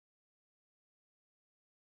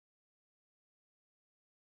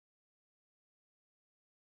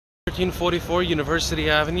1344 University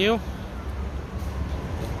Avenue.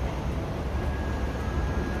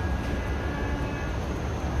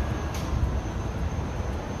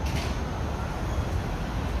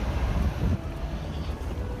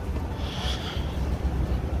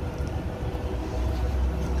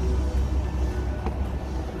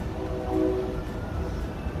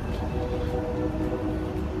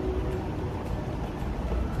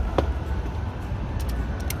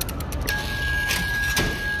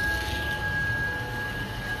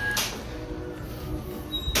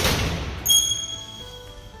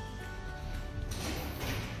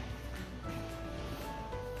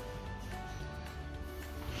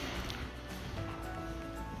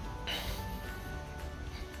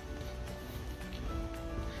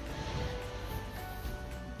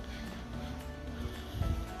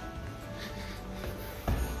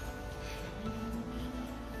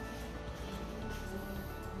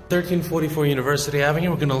 (1344) University Avenue.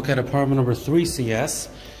 We're going to look at apartment number 3CS.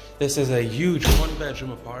 This is a huge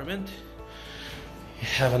one-bedroom apartment. You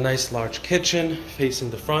have a nice large kitchen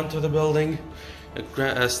facing the front of the building,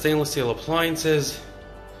 stainless steel appliances,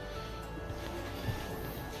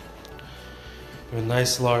 a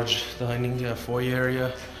nice large dining foyer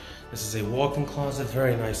area. This is a walk-in closet,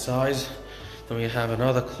 very nice size. Then we have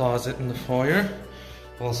another closet in the foyer,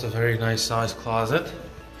 also very nice size closet.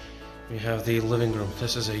 We have the living room.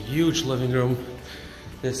 This is a huge living room.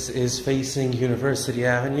 This is facing University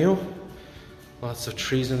Avenue. Lots of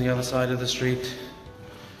trees on the other side of the street.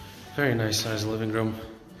 Very nice size living room.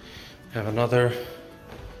 We have another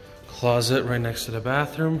closet right next to the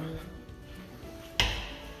bathroom.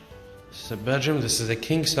 This is a bedroom. This is a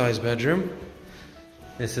king size bedroom.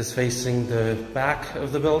 This is facing the back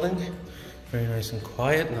of the building. Very nice and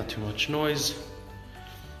quiet, not too much noise.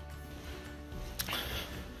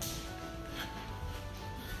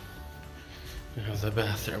 We have the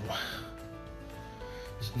bathroom.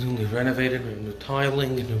 It's newly renovated. We have new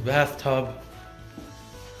tiling, a new bathtub.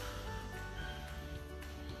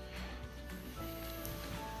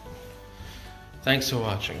 Thanks for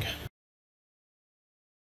watching.